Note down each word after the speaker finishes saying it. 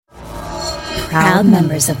proud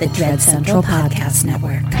members of the Dread Central Podcast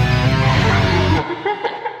Network.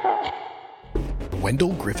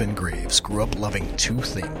 Wendell Griffin Graves grew up loving two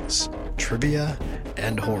things, trivia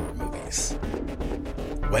and horror movies.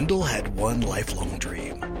 Wendell had one lifelong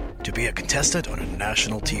dream, to be a contestant on a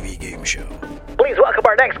national TV game show. Please welcome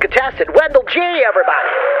our next contestant, Wendell G., everybody.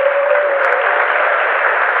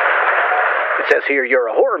 It says here you're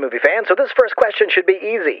a horror movie fan, so this first question should be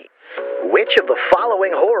easy. Which of the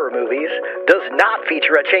following horror movies does not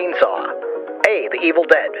feature a chainsaw? A. The Evil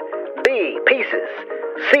Dead. B. Pieces.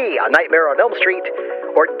 C. A Nightmare on Elm Street.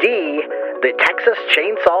 Or D. The Texas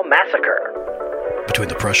Chainsaw Massacre. Between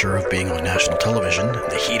the pressure of being on national television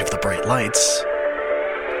and the heat of the bright lights,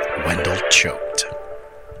 Wendell choked.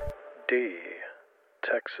 D.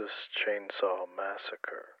 Texas Chainsaw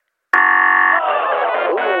Massacre.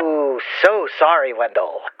 Ooh, so sorry,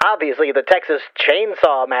 Wendell. Obviously, the Texas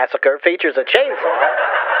Chainsaw Massacre features a chainsaw.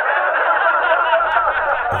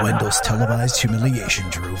 Wendell's televised humiliation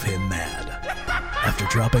drove him mad. After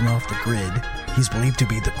dropping off the grid, he's believed to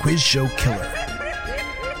be the quiz show killer,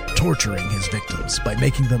 torturing his victims by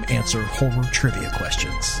making them answer horror trivia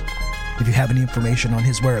questions. If you have any information on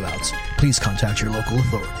his whereabouts, please contact your local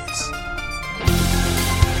authorities.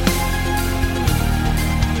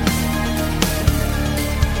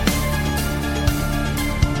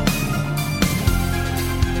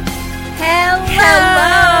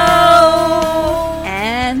 Hello!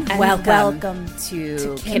 And welcome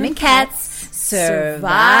to Kim and Kat's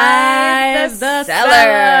Survive the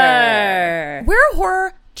Cellar. We're a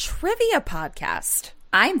horror trivia podcast.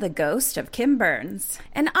 I'm the ghost of Kim Burns.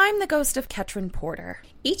 And I'm the ghost of Ketrin Porter.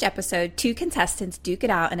 Each episode, two contestants duke it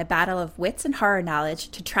out in a battle of wits and horror knowledge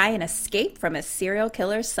to try and escape from a serial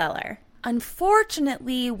killer's cellar.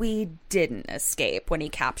 Unfortunately, we didn't escape when he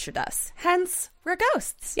captured us. Hence, we're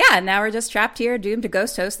ghosts. Yeah, and now we're just trapped here, doomed to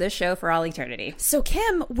ghost host this show for all eternity. So,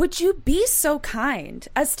 Kim, would you be so kind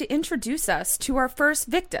as to introduce us to our first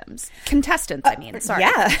victims? Contestants, sorry.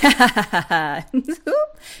 Yeah.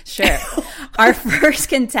 Sure. Our first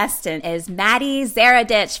contestant is Matty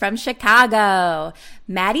Zaradich from Chicago.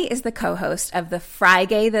 Matty is the co-host of the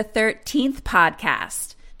Frigay the 13th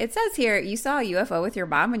podcast. It says here, you saw a UFO with your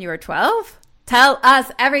mom when you were 12? Tell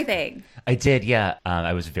us everything. I did, yeah.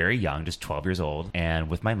 I was very young, just 12 years old. And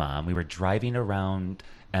with my mom, we were driving around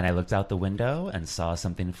and I looked out the window and saw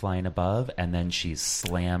something flying above. And then she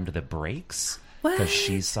slammed the brakes because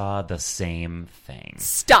she saw the same thing.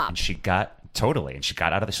 Stop. And she got... Totally. And she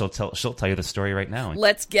got out of the... She'll tell you the story right now.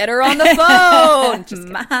 Let's get her on the phone.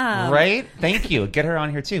 Mom. Right? Thank you. Get her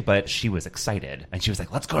on here too. But she was excited. And she was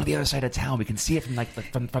like, let's go to the other side of town. We can see it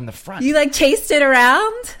from from the front. You chased it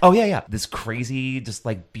around? Oh, yeah. This crazy, just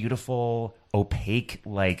beautiful, opaque,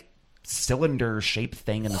 cylinder shaped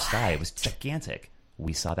thing in the sky. It was gigantic.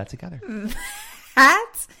 We saw that together.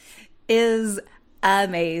 That is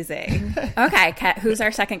amazing. Okay, Kat, who's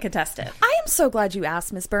our second contestant? I am so glad you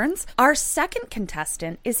asked, Ms. Burns. Our second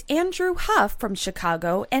contestant is Andrew Huff from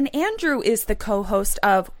Chicago, and Andrew is the co-host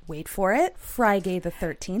of, wait for it, Frigay the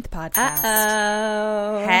 13th podcast.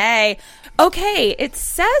 Uh-oh. Hey. Okay, it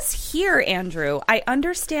says here, Andrew, I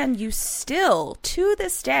understand you still, to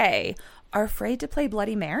this day, are afraid to play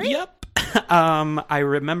Bloody Mary? Yep. I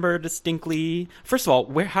remember distinctly. First of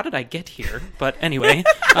all, how did I get here? But anyway,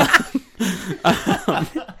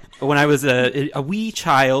 when I was a wee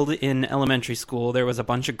child in elementary school, there was a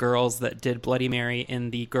bunch of girls that did Bloody Mary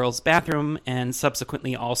in the girls' bathroom and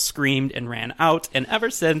subsequently all screamed and ran out. And ever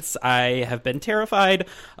since, I have been terrified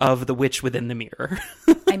of the witch within the mirror.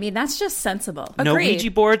 I mean, that's just sensible. No Agreed.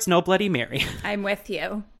 Ouija boards, no Bloody Mary. I'm with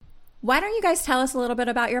you. Why don't you guys tell us a little bit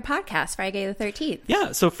about your podcast, Frigay the 13th?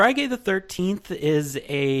 Yeah, so Frigay the 13th is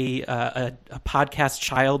a podcast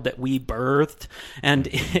child that we birthed, and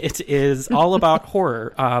it is all about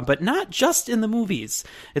horror, but not just in the movies.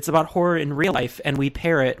 It's about horror in real life, and we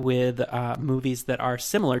pair it with movies that are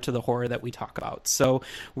similar to the horror that we talk about. So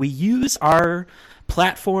we use our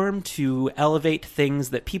platform to elevate things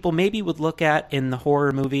that people maybe would look at in the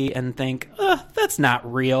horror movie and think, that's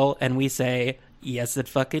not real, and we say, yes, it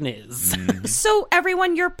fucking is. So,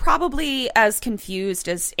 everyone, you're probably as confused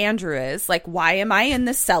as Andrew is. Why am I in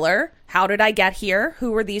this cellar? How did I get here?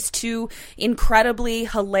 Who are these two incredibly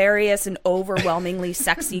hilarious and overwhelmingly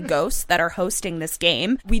sexy ghosts that are hosting this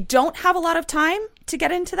game? We don't have a lot of time to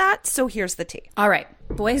get into that, so here's the tea. All right,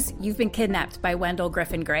 boys, you've been kidnapped by Wendell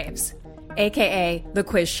Griffin Graves. aka the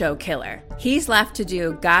quiz show killer. He's left to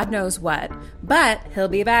do God knows what, but he'll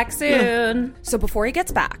be back soon. So before he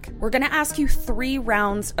gets back, we're going to ask you 3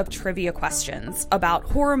 rounds of trivia questions about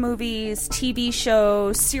horror movies, TV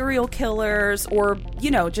shows, serial killers, or,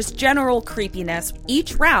 just general creepiness.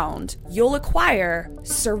 Each round, you'll acquire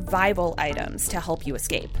survival items to help you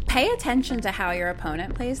escape. Pay attention to how your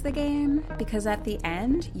opponent plays the game, because at the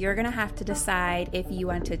end, you're going to have to decide if you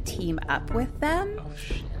want to team up with them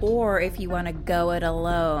or if you want to go it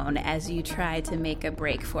alone as you try to make a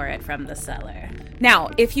break for it from the cellar. Now,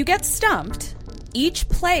 if you get stumped, each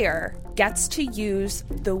player gets to use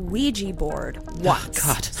the Ouija board once.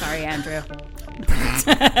 Oh, God. Sorry, Andrew.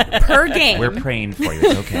 Per game. We're praying for you.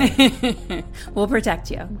 It's okay. We'll protect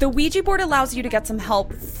you. The Ouija board allows you to get some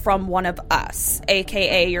help from one of us,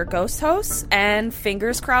 aka your ghost hosts, and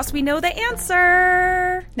fingers crossed we know the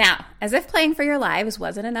answer. Now, as if playing for your lives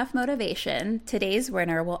wasn't enough motivation, today's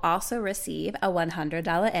winner will also receive a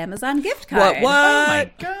 $100 Amazon gift card. What? Oh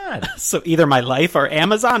my God. So either my life or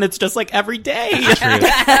Amazon, it's just like every day.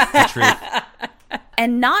 The truth.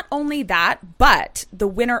 And not only that, but the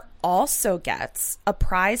winner also gets a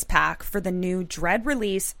prize pack for the new Dread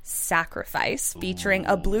release Sacrifice, featuring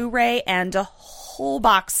a Blu-ray and a whole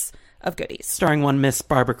box of goodies. Starring one Miss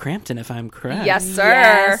Barbara Crampton, if I'm correct. Yes, sir.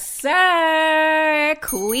 Yes, sir.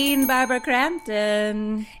 Queen Barbara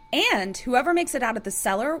Crampton. And whoever makes it out of the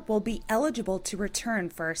cellar will be eligible to return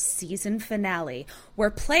for our season finale, where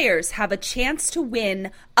players have a chance to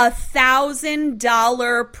win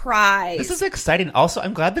 $1,000 prize. This is exciting. Also,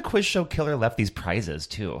 I'm glad the quiz show killer left these prizes,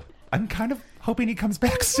 too. I'm kind of hoping he comes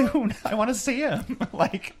back soon. I want to see him.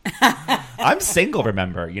 I'm single,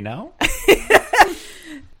 remember,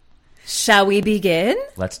 Shall we begin?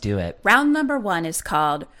 Let's do it. Round number 1 is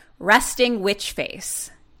called Resting Witch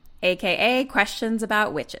Face, aka questions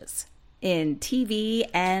about witches in TV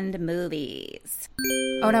and movies.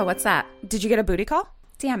 Oh no, what's that? Did you get a booty call?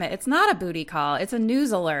 Damn it, it's not a booty call, it's a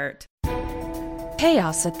news alert.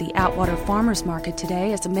 Chaos at the Atwater Farmers Market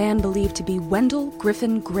today as a man believed to be Wendell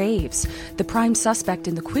Griffin Graves, the prime suspect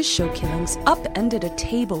in the quiz show killings, upended a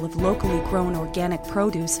table of locally grown organic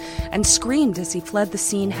produce and screamed as he fled the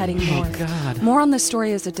scene heading north. God. More on the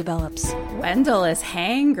story as it develops. Wendell is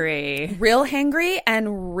hangry. Real hangry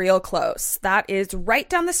and real close. That is right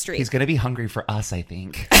down the street. He's going to be hungry for us, I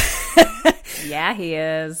think. Yeah, he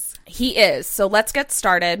is. He is. So let's get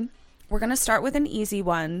started. We're going to start with an easy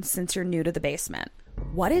one since you're new to the basement.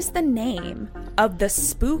 What is the name of the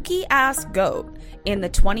spooky-ass goat in the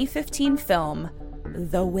 2015 film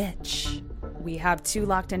The Witch? We have 2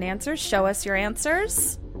 locked-in answers. Show us your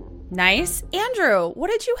answers. Nice. Andrew,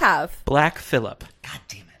 what did you have? Black Phillip. God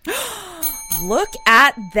damn it. Look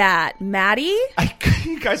at that. Maddie?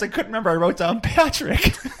 You guys, I couldn't remember. I wrote down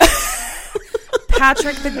Patrick.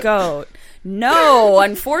 Patrick the goat. No,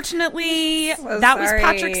 unfortunately, that was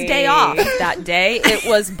Patrick's day off that day. It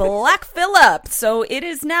was Black Phillip. So it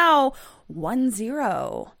is now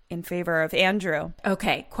 1-0 in favor of Andrew.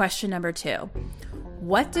 Okay, question number 2.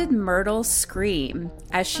 What did Myrtle scream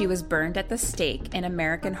as she was burned at the stake in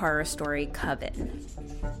American Horror Story Coven?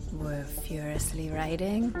 We're furiously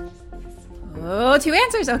writing. Oh, 2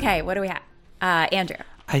 answers. Okay, what do we have? Andrew.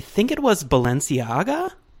 I think it was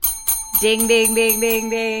Balenciaga. Ding, ding, ding, ding,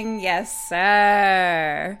 ding. Yes,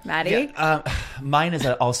 sir. Matty? Yeah, mine is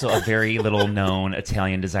also a very little known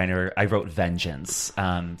Italian designer. I wrote Vengeance.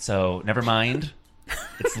 So never mind.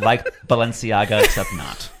 It's like Balenciaga, except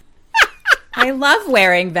not. I love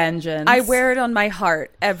wearing Vengeance. I wear it on my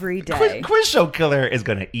heart every day. Quiz show killer is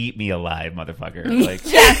going to eat me alive, motherfucker.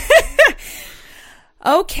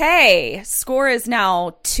 Okay, score is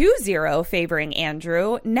now 2-0 favoring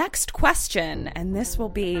Andrew. Next question, and this will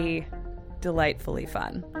be delightfully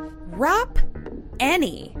fun. Rap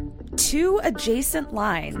any 2 adjacent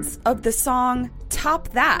lines of the song Top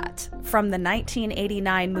That from the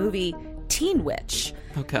 1989 movie Teen Witch.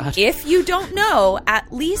 Oh, God. If you don't know,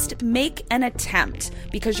 at least make an attempt,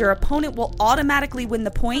 because your opponent will automatically win the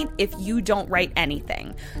point if you don't write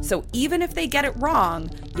anything. So even if they get it wrong,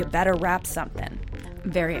 you better rap something.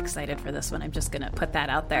 Very excited for this one. I'm just going to put that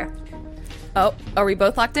out there. Oh, are we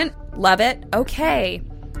both locked in? Love it. Okay,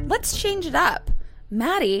 let's change it up.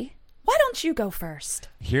 Matty, why don't you go first?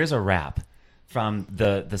 Here's a rap from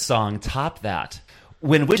the song Top That.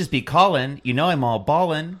 When witches be calling, you know I'm all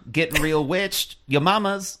ballin', getting real witched. Your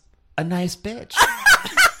mama's a nice bitch.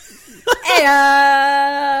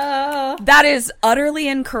 That is utterly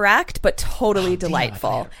incorrect, but totally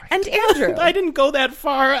delightful. And Andrew. I didn't go that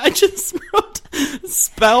far. I just wrote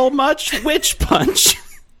spell much witch punch.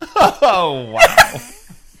 Oh, wow.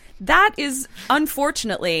 That is,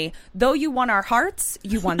 unfortunately, though you won our hearts,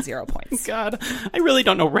 you won 0 points. God, I really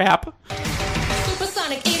don't know rap.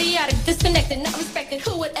 Supersonic, idiotic, disconnected, not respected.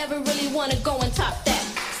 Who would ever really want to go and top that?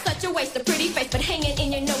 Such a waste of pretty face, but hanging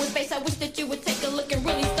in your nose space. I wish that you would take a look and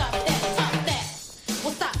really stop that. Top that.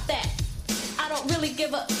 Well, stop that. I don't really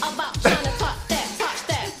give a about trying to top that. Top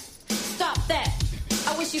that. Stop that.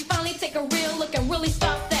 I wish you finally take a real look and really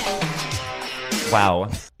stop that.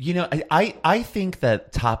 Wow. You know, I think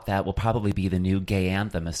that Top That will probably be the new gay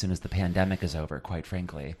anthem as soon as the pandemic is over, quite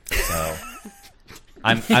frankly. So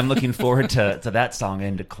I'm looking forward to that song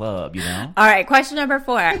in the club, you know? All right, question number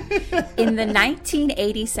 4. In the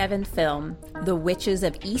 1987 film, The Witches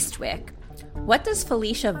of Eastwick, what does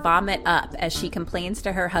Felicia vomit up as she complains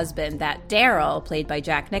to her husband that Daryl, played by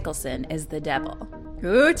Jack Nicholson, is the devil?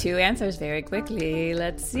 Ooh, 2 answers very quickly.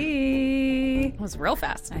 Let's see. It was real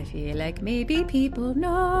fast. I feel like maybe people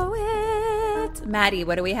know it. Matty,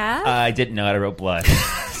 what do we have? I didn't know. I wrote blood.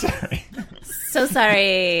 Sorry. So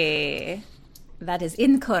sorry. That is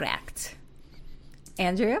incorrect.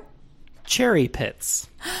 Andrew? Cherry pits.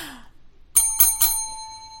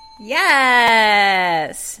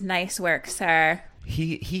 Yes. Nice work, sir.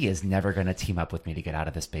 He is never going to team up with me to get out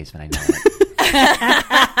of this basement. I know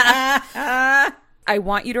it. I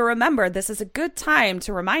want you to remember this is a good time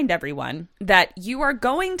to remind everyone that you are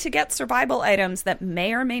going to get survival items that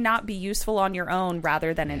may or may not be useful on your own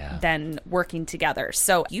rather than working together.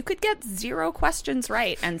 So you could get 0 questions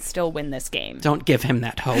right and still win this game. Don't give him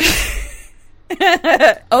that hope.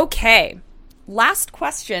 Okay. Last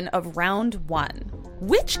question of round 1.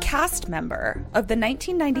 Which cast member of the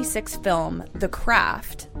 1996 film The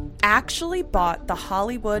Craft actually bought the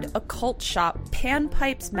Hollywood occult shop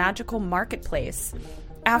Panpipe's Magical Marketplace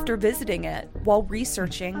after visiting it while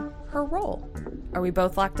researching her role? Are we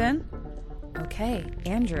both locked in? Okay,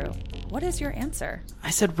 Andrew, what is your answer?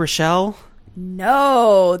 I said Rochelle.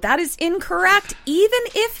 No, that is incorrect, even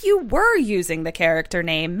if you were using the character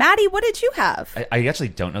name. Matty, what did you have? I actually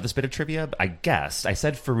don't know this bit of trivia, but I guessed. I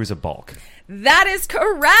said Fairuza Balk. That is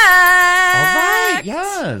correct! All right,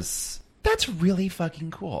 yes. That's really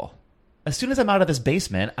fucking cool. As soon as I'm out of this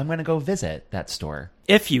basement, I'm going to go visit that store.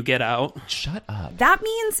 If you get out. Shut up. That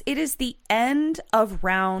means it is the end of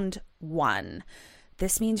round 1.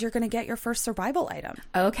 This means you're going to get your first survival item.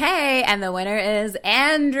 Okay, and the winner is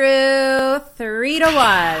Andrew, 3-1.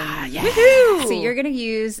 Yeah. Woohoo! So you're going to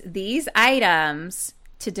use these items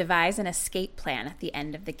to devise an escape plan at the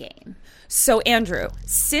end of the game. So, Andrew,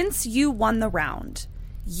 since you won the round,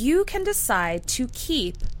 you can decide to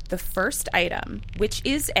keep the first item, which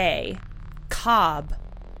is a cob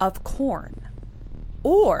of corn.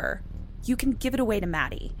 Or you can give it away to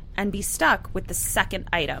Matty and be stuck with the second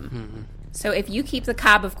item. Mm-hmm. So if you keep the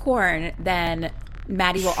cob of corn, then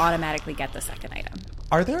Matty will automatically get the second item.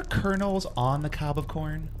 Are there kernels on the cob of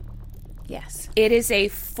corn? Yes. It is a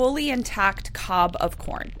fully intact cob of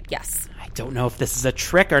corn. Yes. I don't know if this is a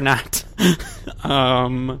trick or not.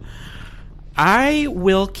 I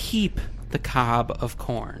will keep the cob of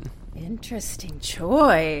corn. Interesting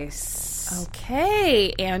choice.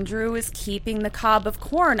 Okay, Andrew is keeping the cob of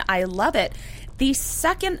corn. I love it. The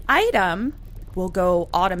second item will go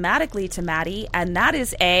automatically to Matty, and that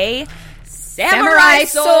is a samurai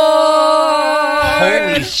sword!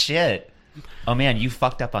 Holy shit. Oh, man, you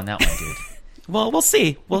fucked up on that one, dude. Well, we'll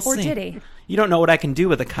see. We'll see. Or did he? You don't know what I can do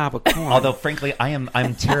with a cob of corn. Although, frankly, I'm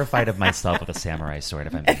terrified of myself with a samurai sword,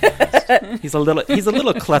 if I'm being honest. He's a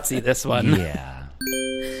little klutzy, this one. Yeah.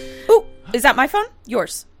 Ooh, is that my phone?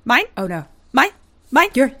 Yours? Mine? Oh, no. Mine? Mine?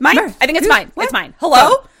 Your- mine? yours. I think it's Yours. mine. What? It's mine. Hello?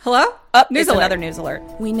 Oh, hello? News alert. another news alert.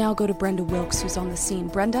 We now go to Brenda Wilkes, who's on the scene.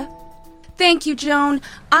 Brenda? Thank you, Joan.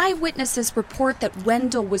 Eyewitnesses report that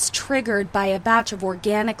Wendell was triggered by a batch of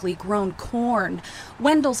organically grown corn.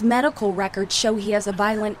 Wendell's medical records show he has a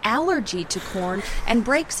violent allergy to corn and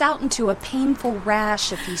breaks out into a painful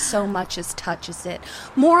rash if he so much as touches it.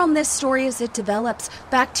 More on this story as it develops.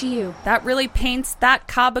 Back to you. That really paints that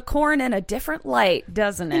cob of corn in a different light,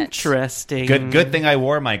 doesn't it? Interesting. Good thing I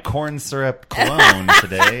wore my corn syrup cologne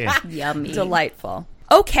today. Yummy. Delightful.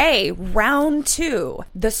 Okay, round 2.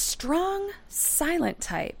 The strong, silent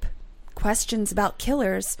type. Questions about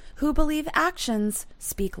killers who believe actions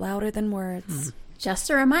speak louder than words. Just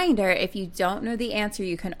a reminder, if you don't know the answer,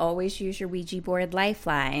 you can always use your Ouija board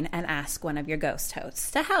lifeline and ask one of your ghost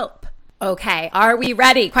hosts to help. Okay, are we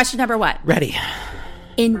ready? Question number 1. Ready.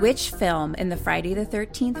 In which film in the Friday the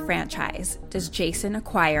 13th franchise does Jason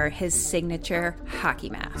acquire his signature hockey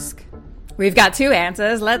mask? We've got 2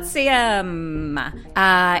 answers. Let's see them.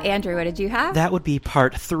 Andrew, what did you have? That would be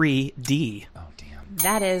part 3D. Oh, damn.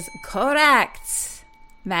 That is correct.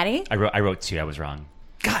 Matty? I wrote 2. I was wrong.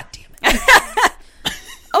 God damn it.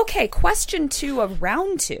 Okay, question 2 of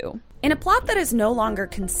round 2. In a plot that is no longer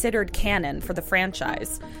considered canon for the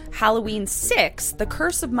franchise, Halloween 6, The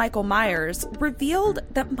Curse of Michael Myers, revealed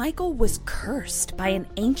that Michael was cursed by an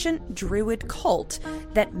ancient druid cult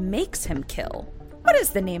that makes him kill. What is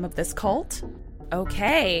the name of this cult?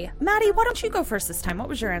 Okay, Matty, why don't you go first this time? What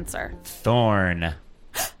was your answer? Thorn.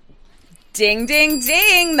 Ding, ding,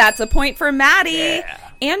 ding! That's a point for Matty. Yeah.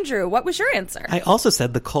 Andrew, what was your answer? I also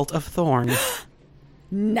said the Cult of Thorn.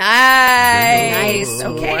 Nice.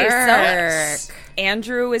 Okay, so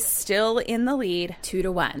Andrew is still in the lead.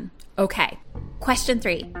 2-1. Okay. Question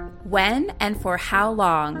 3. When and for how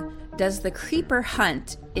long does the creeper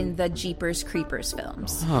hunt in the Jeepers Creepers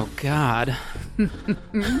films? Oh, God.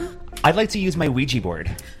 I'd like to use my Ouija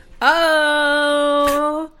board.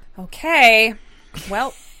 Oh. Okay.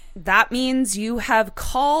 Well, that means you have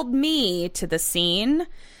called me to the scene.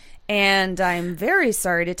 And I'm very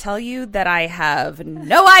sorry to tell you that I have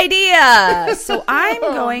no idea. So I'm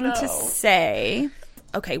going to say,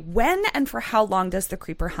 okay, when and for how long does the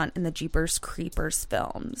creeper hunt in the Jeepers Creepers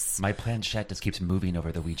films? My planchette just keeps moving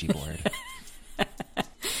over the Ouija board.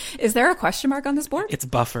 Is there a question mark on this board? It's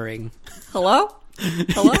buffering. Hello?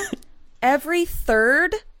 Hello? Every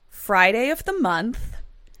third Friday of the month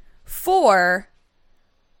for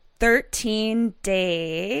 13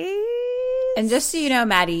 days. And just so you know,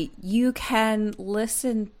 Matty, you can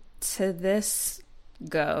listen to this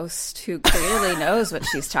ghost who clearly knows what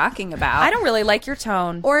she's talking about. I don't really like your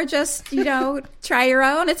tone. Or just, try your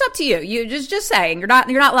own. It's up to you. You just saying you're not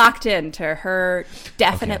locked into her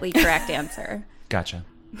definitely correct answer. Gotcha.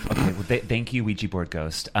 Okay, well, thank you, Ouija board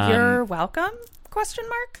ghost. You're welcome? Question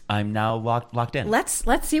mark? I'm now locked in. Let's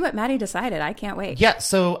see what Matty decided. I can't wait. Yeah,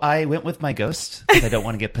 so I went with my ghost because I don't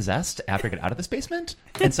want to get possessed after I get out of this basement.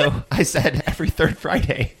 And so I said every third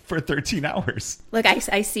Friday for 13 hours. Look, I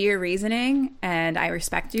see your reasoning, and I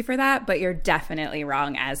respect you for that, but you're definitely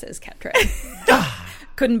wrong, as is Kendra.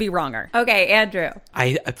 Couldn't be wronger. Okay, Andrew.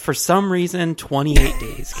 For some reason, 28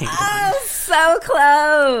 days came to mind. So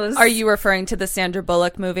close. Are you referring to the Sandra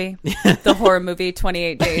Bullock movie? The horror movie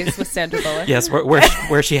 28 Days with Sandra Bullock? Yes,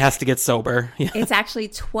 where she has to get sober. Yeah. It's actually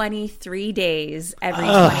 23 days every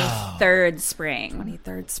 23rd spring.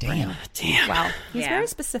 23rd spring. Damn. Wow. He's very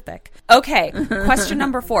specific. Okay, question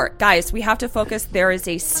number 4. Guys, we have to focus. There is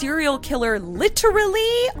a serial killer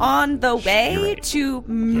literally on the way to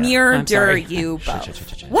murder you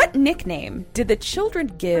both. What nickname did the children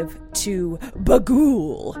give to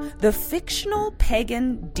Bagul, the fictional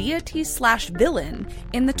pagan deity/villain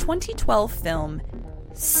in the 2012 film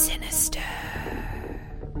Sinister?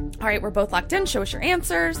 All right, we're both locked in. Show us your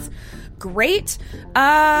answers. Great.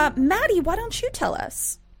 Matty, why don't you tell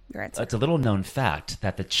us your answer? It's a little known fact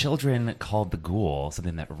that the children called the ghoul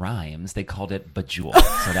something that rhymes. They called it Bejewel.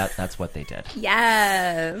 So that's what they did.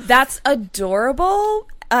 Yes. That's adorable,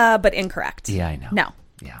 but incorrect. Yeah, I know. No.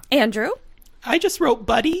 Yeah. Andrew? I just wrote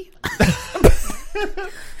Buddy.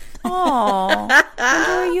 Aw.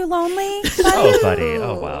 Andrew, are you lonely? Buddy? Oh, Buddy.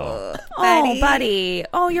 Oh, wow. Oh, Buddy.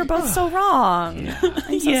 Oh, you're both so wrong. Yeah.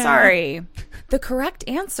 I'm so sorry. The correct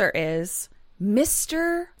answer is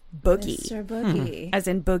Mr. Boogie. Mr. Boogie. As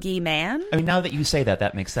in Boogie Man? I mean, now that you say that,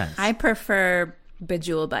 that makes sense. I prefer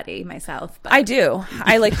Bejewel Buddy myself. But... I do.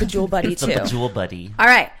 I like Bejewel Buddy, too. The Bejewel Buddy. All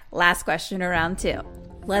right. Last question around 2.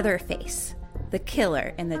 Leatherface, the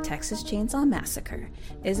killer in the Texas Chainsaw Massacre,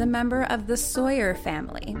 is a member of the Sawyer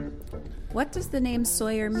family. What does the name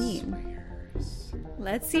Sawyer mean?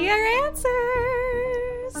 Let's see our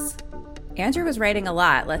answers. Andrew was writing a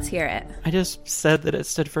lot. Let's hear it. I just said that it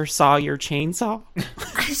stood for Saw Your Chainsaw.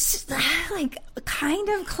 Kind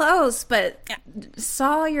of close, but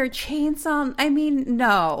Sawyer Chainsaw. I mean,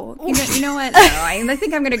 no. You know what? No, I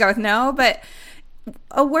think I'm going to go with no, but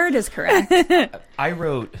a word is correct. I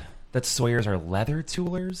wrote that Sawyers are leather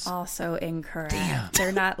toolers. Also incorrect. Damn.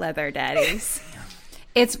 They're not leather daddies.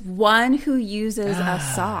 It's one who uses a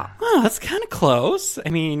saw. Oh, that's kind of close. I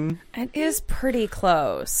mean, it is pretty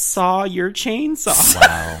close. Saw Your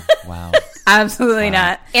Chainsaw. Wow. Absolutely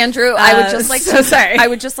not. Andrew, I would just like sorry. I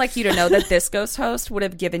would just like you to know that this ghost host would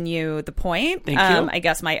have given you the point. Thank you. I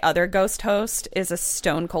guess my other ghost host is a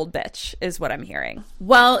stone cold bitch, is what I'm hearing.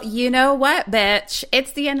 Well, you know what, bitch?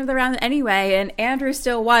 It's the end of the round anyway, and Andrew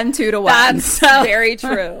still won 2-1. That's very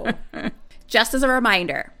true. Just as a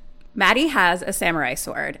reminder, Matty has a samurai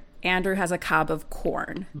sword. Andrew has a cob of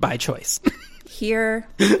corn. By choice. Here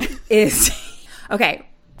is... Okay,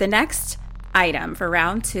 the next item for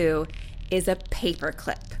round 2 is a paper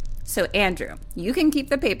clip. So, Andrew, you can keep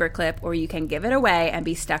the paper clip or you can give it away and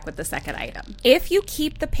be stuck with the second item. If you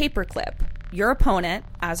keep the paper clip, your opponent,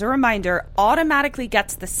 as a reminder, automatically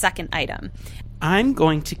gets the second item. I'm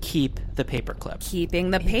going to keep the paperclip. Keeping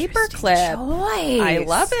the paperclip. choice. I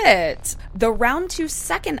love it. The round 2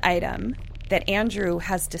 second item that Andrew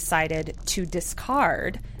has decided to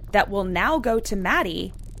discard that will now go to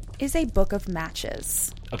Matty is a book of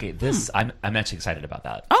matches. Okay, I'm actually excited about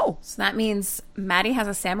that. Oh, So that means Matty has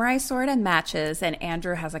a samurai sword and matches, and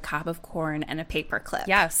Andrew has a cob of corn and a paperclip.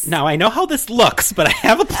 yes. Now, I know how this looks, but I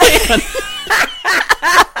have a plan.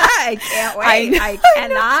 I can't wait. I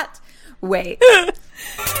cannot wait.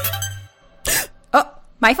 Oh,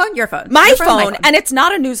 my phone, your phone. My Your phone, and it's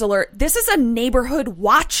not a news alert. This is a neighborhood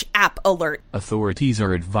watch app alert. Authorities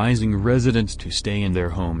are advising residents to stay in their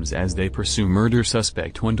homes as they pursue murder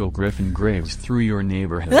suspect Wendell Griffin Graves through your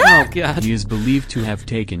neighborhood. Oh, God. He is believed to have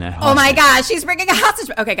taken a hostage. Oh my gosh, she's bringing a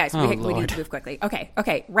hostage. Okay, guys, we need Lord. to move quickly.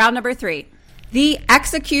 Okay. Round number 3. The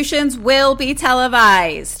executions will be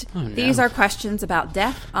televised. Oh, no. These are questions about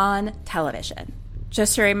death on television.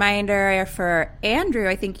 Just a reminder for Andrew,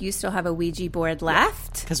 I think you still have a Ouija board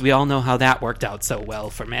left. Because we all know how that worked out so well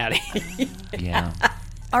for Matty. Yeah.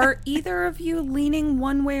 Are either of you leaning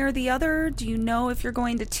one way or the other? Do you know if you're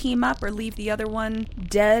going to team up or leave the other one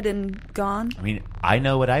dead and gone? I mean, I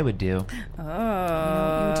know what I would do.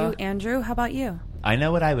 You do, Andrew. How about you? I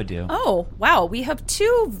know what I would do. Oh, wow. We have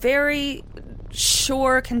 2 very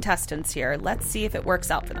sure contestants here. Let's see if it works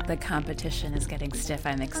out for them. The competition is getting stiff.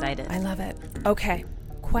 I'm excited. I love it. Okay.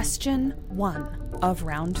 Question 1 of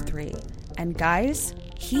round 3. And guys,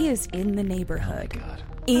 he is in the neighborhood. Oh my God.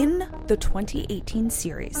 In the 2018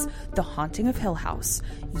 series, The Haunting of Hill House,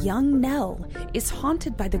 young Nell is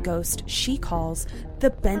haunted by the ghost she calls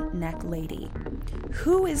the Bent Neck Lady.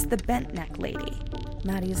 Who is the Bent Neck Lady?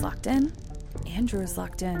 Matty is locked in. Andrew is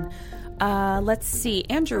locked in. Let's see.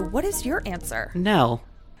 Andrew, what is your answer? Nell.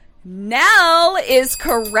 Nell is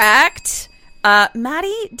correct.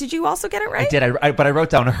 Matty, did you also get it right? I did, but I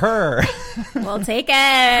wrote down her. We'll take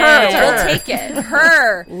it. We'll take it.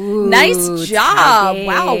 Her. Ooh, Nice job. tie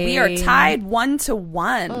Wow, we are game. tied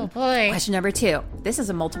 1-1. Oh boy. Question number 2. This is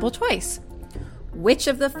a multiple choice. Which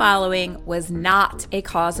of the following was not a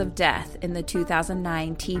cause of death in the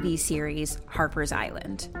 2009 TV series Harper's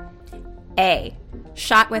Island? A.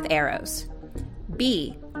 Shot with arrows.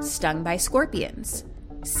 B. Stung by scorpions.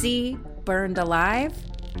 C. Burned alive.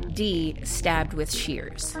 D. Stabbed with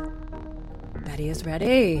shears. Matty is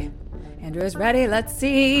ready. Andrew is ready. Let's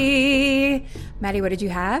see. Matty, what did you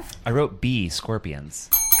have? I wrote B, scorpions.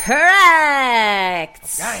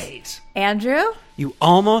 Correct. Right. Andrew? You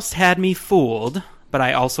almost had me fooled, but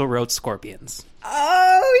I also wrote scorpions.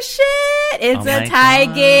 Oh, shit. It's Oh a my tie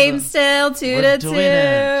God. game still, 2-2. doing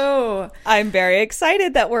it. I'm very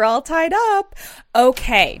excited that we're all tied up.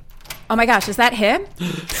 Okay. Oh my gosh, is that him?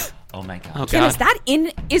 Oh my God. Oh, Kim, God.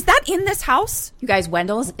 is that in this house? You guys,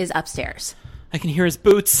 Wendell's is upstairs. I can hear his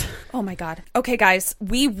boots. Oh my God. Okay, guys,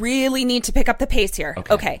 we really need to pick up the pace here.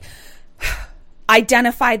 Okay.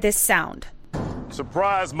 Identify this sound.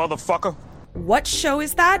 Surprise, motherfucker. What show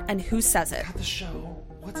is that and who says it? The show.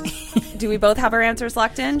 What's Do we both have our answers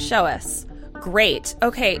locked in? Show us. Great.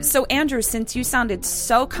 Okay, so Andrew, since you sounded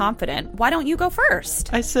so confident, why don't you go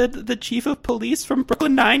first? I said the chief of police from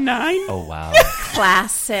Brooklyn Nine-Nine. Oh, wow.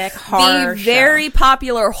 Classic horror The very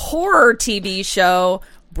popular horror TV show,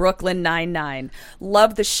 Brooklyn Nine-Nine.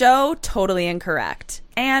 Love the show, totally incorrect.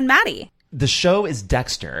 And Matty. The show is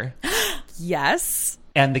Dexter, Yes.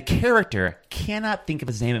 and the character, cannot think of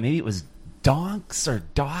his name. Maybe it was Donks or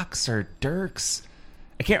Docs or Dirks.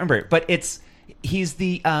 I can't remember, but he's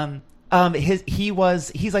the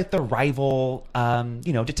he's like the rival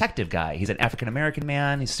detective guy. He's an African American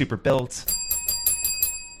man. He's super built.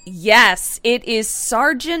 Yes, it is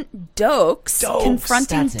Sergeant Dokes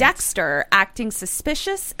confronting that's it. Dexter, acting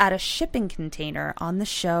suspicious at a shipping container on the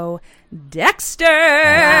show Dexter.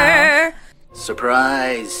 Wow.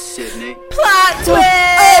 Surprise, Sydney. Plot twist!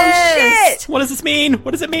 Oh, shit! What does this mean?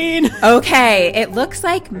 What does it mean? Okay, it looks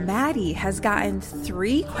like Matty has gotten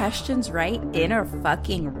 3 questions right in a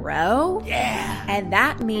fucking row. Yeah. And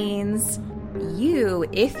that means you,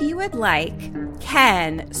 if you would like,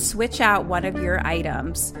 can switch out one of your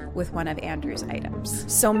items with one of Andrew's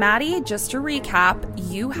items. So, Matty, just to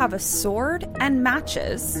recap, you have a sword and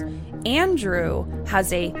matches. Andrew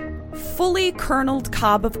has a fully kerneled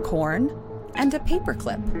cob of corn and a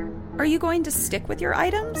paperclip. Are you going to stick with your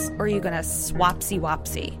items, or are you going to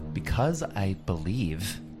swapsy-wapsy? Because I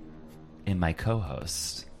believe in my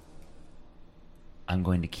co-host, I'm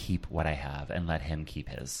going to keep what I have and let him keep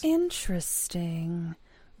his. Interesting.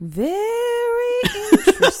 Very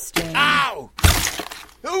interesting. Ow!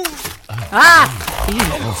 Ooh.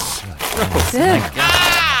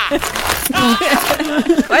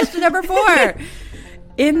 Question number 4.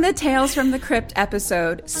 In the Tales from the Crypt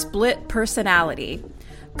episode, Split Personality,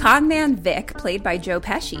 Conman Vic, played by Joe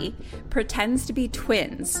Pesci, pretends to be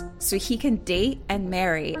twins so he can date and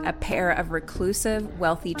marry a pair of reclusive,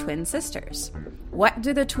 wealthy twin sisters. What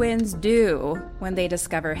do the twins do when they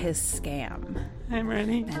discover his scam? I'm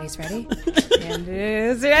ready. Maddie's ready.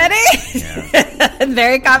 Andrew's ready. Yeah.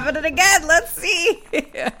 Very confident again. Let's see.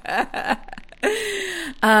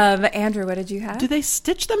 Andrew, what did you have? Do they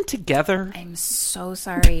stitch them together? I'm so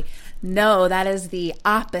sorry. No, that is the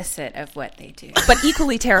opposite of what they do. But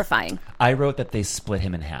equally terrifying. I wrote that they split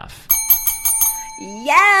him in half.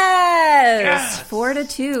 Yes!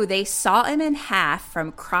 4-2. They saw him in half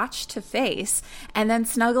from crotch to face and then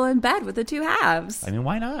snuggle in bed with the two halves. I mean,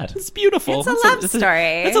 why not? It's beautiful. It's a love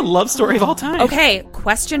story. It's a love story of all time. Okay,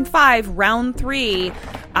 question 5, round 3.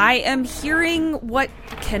 I am hearing what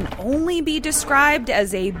can only be described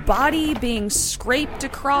as a body being scraped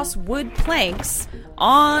across wood planks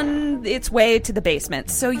on its way to the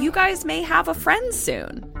basement. So you guys may have a friend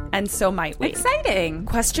soon. And so might we. Exciting.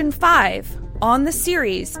 Question 5. On the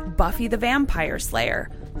series, Buffy the Vampire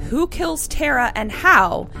Slayer, who kills Tara and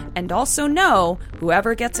how? And also know,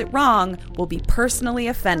 whoever gets it wrong will be personally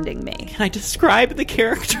offending me. Can I describe the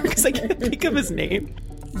character? Because I can't think of his name.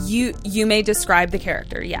 You may describe the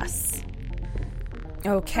character, yes.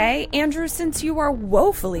 Okay, Andrew, since you are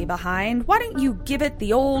woefully behind, why don't you give it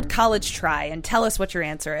the old college try and tell us what your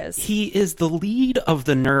answer is? He is the lead of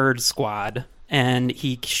the nerd squad, and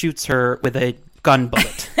he shoots her with a gun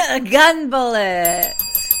bullet. A gun bullet.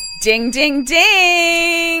 Ding, ding,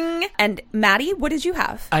 ding. And Matty, what did you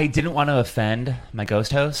have? I didn't want to offend my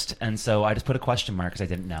ghost host, and so I just put a question mark because I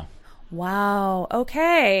didn't know. Wow.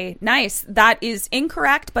 Okay. Nice. That is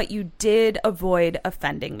incorrect, but you did avoid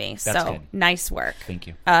offending me. That's so good. Nice work. Thank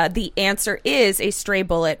you. The answer is a stray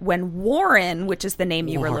bullet when Warren, which is the name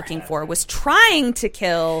you were looking for, was trying to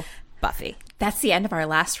kill Buffy. That's the end of our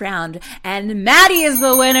last round, and Matty is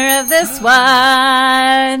the winner of this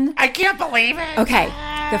one. I can't believe it. Okay,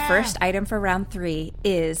 the first item for round 3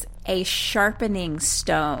 is a sharpening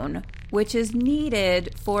stone, which is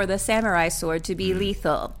needed for the samurai sword to be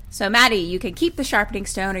lethal. So, Matty, you can keep the sharpening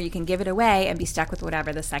stone or you can give it away and be stuck with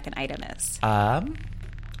whatever the second item is.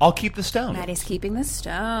 I'll keep the stone. Matty's keeping the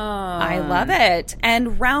stone. I love it.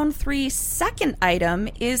 And round 3's second item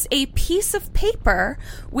is a piece of paper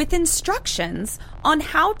with instructions on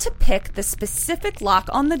how to pick the specific lock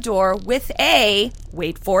on the door with a,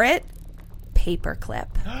 wait for it, paperclip.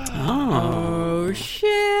 Oh,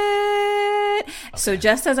 shit. So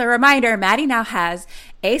just as a reminder, Matty now has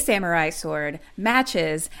a samurai sword,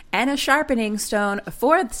 matches, and a sharpening stone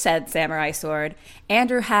for said samurai sword.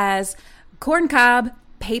 Andrew has corncob,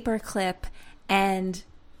 paperclip, and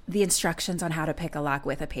the instructions on how to pick a lock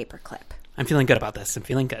with a paperclip. I'm feeling good about this. I'm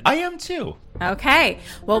feeling good. I am too. Okay.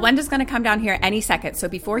 Well, Wenda's going to come down here any second. So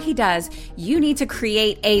before he does, you need to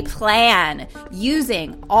create a plan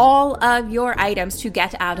using all of your items to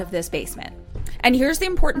get out of this basement. And here's the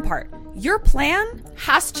important part. Your plan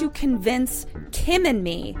has to convince Kim and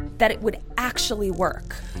me that it would actually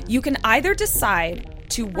work. You can either decide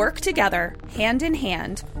to work together, hand in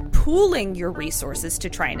hand, pooling your resources to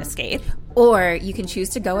try and escape. Or you can choose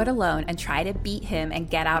to go it alone and try to beat him and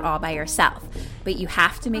get out all by yourself. But you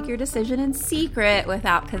have to make your decision in secret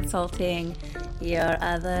without consulting your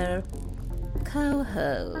other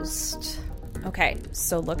co-host. Okay,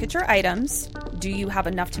 so look at your items. Do you have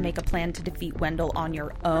enough to make a plan to defeat Wendell on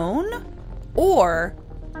your own? Or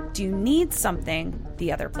do you need something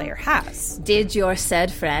the other player has? Did your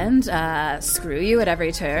said friend screw you at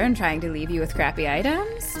every turn, trying to leave you with crappy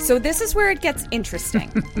items? So this is where it gets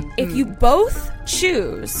interesting. If you both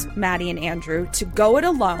choose, Matty and Andrew, to go it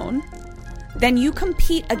alone, then you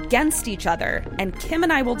compete against each other, and Kim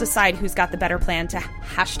and I will decide who's got the better plan to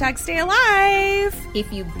 #stay alive.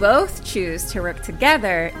 If you both choose to work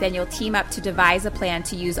together, then you'll team up to devise a plan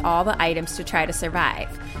to use all the items to try to survive.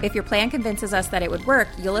 If your plan convinces us that it would work,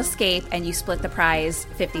 you'll escape and you split the prize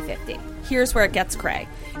 50-50. Here's where it gets cray.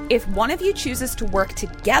 If one of you chooses to work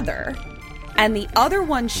together and the other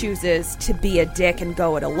one chooses to be a dick and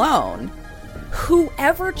go it alone,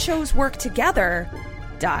 whoever chose work together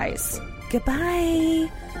dies. Goodbye.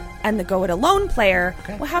 And the go it alone player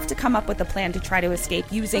will have to come up with a plan to try to escape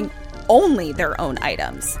using only their own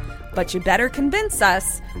items. But you better convince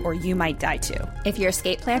us or you might die too. If your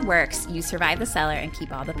escape plan works, you survive the cellar and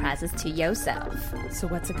keep all the prizes to yourself. So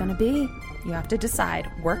what's it gonna be? You have to decide,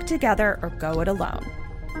 work together or go it alone.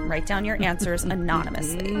 Write down your answers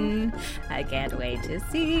anonymously. I can't wait to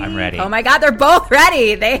see. I'm ready. Oh my God, they're both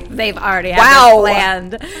ready. They've already had it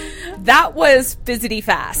planned. That was fizzity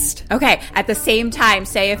fast. Okay, at the same time,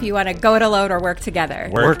 say if you want to go it alone or work together.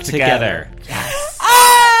 Work together. Yes. Oh!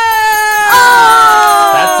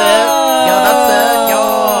 That's it.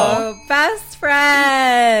 Yo. Best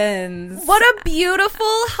friends. What a beautiful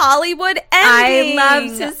Hollywood ending. I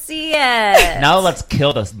love to see it. Now let's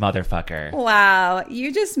kill this motherfucker. Wow,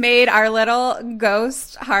 you just made our little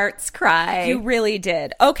ghost hearts cry. You really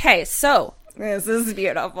did. Okay, so this is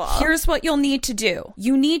beautiful. Here's what you'll need to do.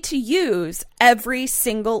 You need to use every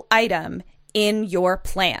single item in your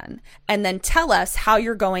plan and then tell us how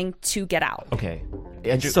you're going to get out. Okay.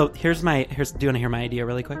 So do you want to hear my idea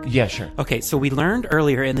really quick? Yeah, sure. Okay, so we learned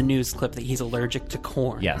earlier in the news clip that he's allergic to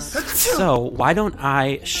corn. Yes. So why don't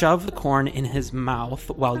I shove the corn in his mouth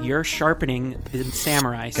while you're sharpening the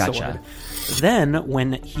samurai sword? Then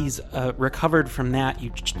when he's recovered from that,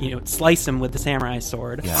 you slice him with the samurai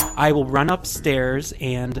sword. Yeah. I will run upstairs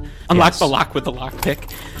and unlock the lock with the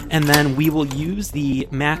lockpick, and then we will use the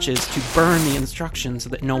matches to burn the instructions so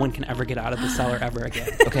that no one can ever get out of the cellar ever again.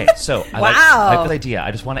 Okay, so I like the idea. I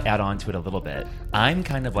just want to add on to it a little bit. I'm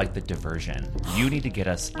kind of like the diversion. You need to get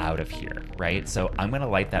us out of here, right? So I'm going to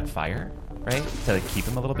light that fire, right, to keep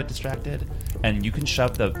him a little bit distracted. And you can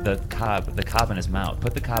shove the cob in his mouth.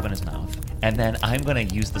 Put the cob in his mouth. And then I'm going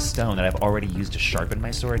to use the stone that I've already used to sharpen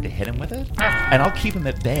my sword to hit him with it. And I'll keep him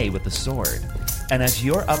at bay with the sword. And as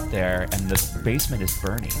you're up there and the basement is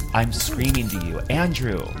burning, I'm screaming to you,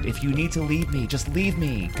 Andrew, if you need to leave me, just leave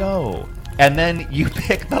me. Go. And then you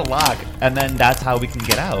pick the lock, and then that's how we can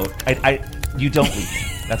get out. You don't leave me.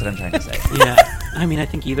 That's what I'm trying to say. Yeah. I mean, I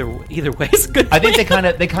think either way is good. I think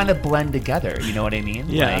they kind of blend together. You know what I mean?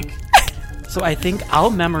 Yeah. So I think I'll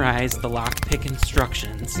memorize the lockpick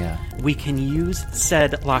instructions. Yeah. We can use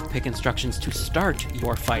said lockpick instructions to start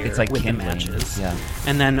your fire. It's like with kindling. the matches. Yeah.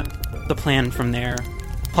 And then the plan from there.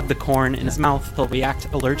 Plug the corn in his mouth, he'll react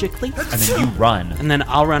allergically. And then you run. And then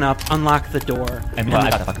I'll run up, unlock the door. And I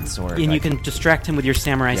got the fucking sword. And you can distract him with your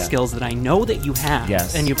samurai skills that I know that you have.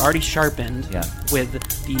 Yes. And you've already sharpened with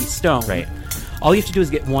the stone. Right. All you have to do is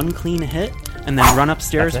get one clean hit, and then run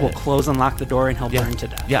upstairs, we'll close and lock the door, and he'll burn to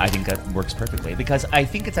death. Yeah, I think that works perfectly. Because I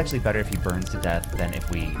think it's actually better if he burns to death than if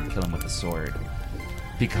we kill him with the sword.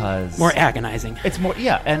 Because... more agonizing. It's more...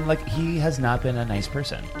 Yeah, and like, he has not been a nice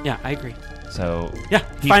person. Yeah, I agree. So... Yeah,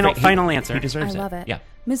 final answer. He deserves it. I love it. Yeah.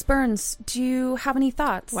 Ms. Burns, do you have any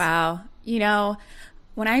thoughts? Wow. You know,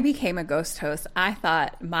 when I became a ghost host, I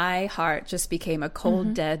thought my heart just became a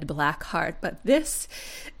cold, dead black heart. But this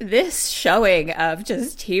showing of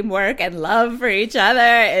just teamwork and love for each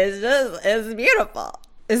other is beautiful.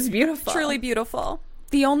 It's beautiful. Truly beautiful.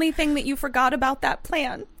 The only thing that you forgot about that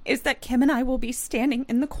plan is that Kim and I will be standing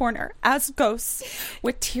in the corner as ghosts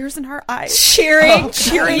with tears in our eyes. Cheering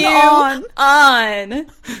you on.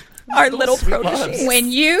 Our little protege.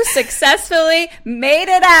 When you successfully made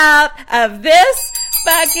it out of this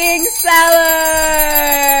fucking cellar.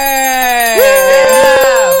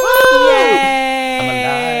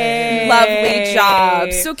 Yay. Lovely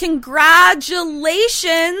job. So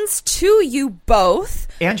congratulations to you both.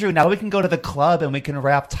 Andrew, now we can go to the club and we can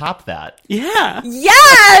top that. Yeah.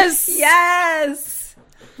 Yes! Yes!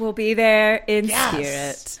 We'll be there in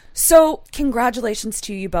spirit. So, congratulations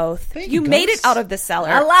to you both. Thank you you, made it ghosts. out of the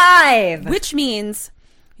cellar. Alive! Which means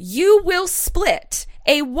you will split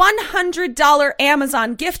a $100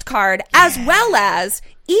 Amazon gift card as well as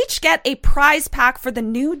each get a prize pack for the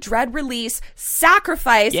new Dread release,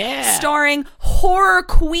 Sacrifice, starring horror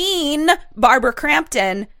queen Barbara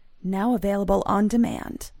Crampton. Now available on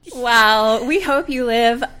demand. Well, we hope you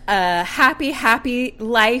live a happy, happy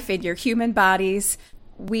life in your human bodies.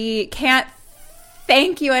 We can't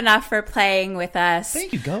thank you enough for playing with us.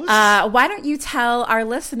 Thank you, Ghost. Why don't you tell our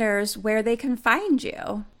listeners where they can find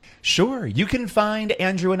you? Sure. You can find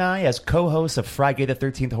Andrew and I as co-hosts of Frigay the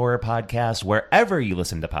 13th Horror Podcast wherever you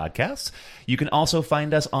listen to podcasts. You can also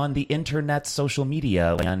find us on the internet, social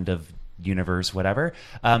media, land of universe, whatever.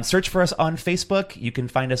 Search for us on Facebook. You can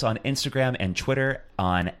find us on Instagram and Twitter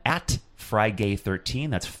on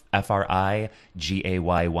 @Frigay13. That's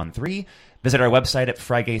FRIGAY13. Visit our website at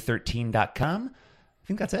frigay13.com. I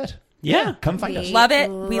think that's it. Yeah. Come find us. Love it.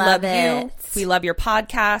 We love it. you. We love your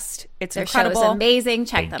podcast. It's Their incredible. show is amazing.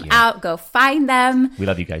 Check Thank them you. out. Go find them. We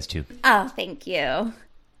love you guys too. Oh, thank you.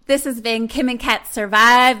 This has been Kim and Kat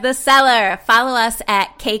Survive the Cellar. Follow us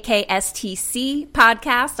at KKSTC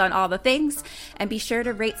Podcast on all the things. And be sure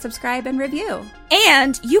to rate, subscribe, and review.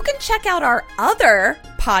 And you can check out our other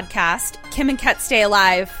podcast, Kim and Kat Stay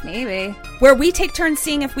Alive. Maybe. Where we take turns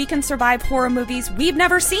seeing if we can survive horror movies we've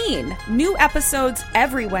never seen. New episodes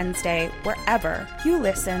every Wednesday, wherever you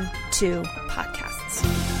listen to podcasts.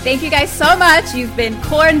 Thank you guys so much. You've been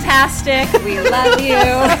corntastic. We love you.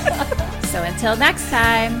 So until next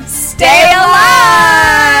time, stay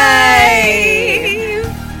alive!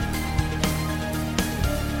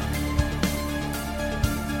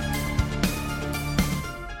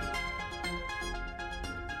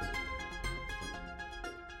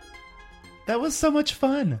 That was so much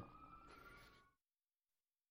fun.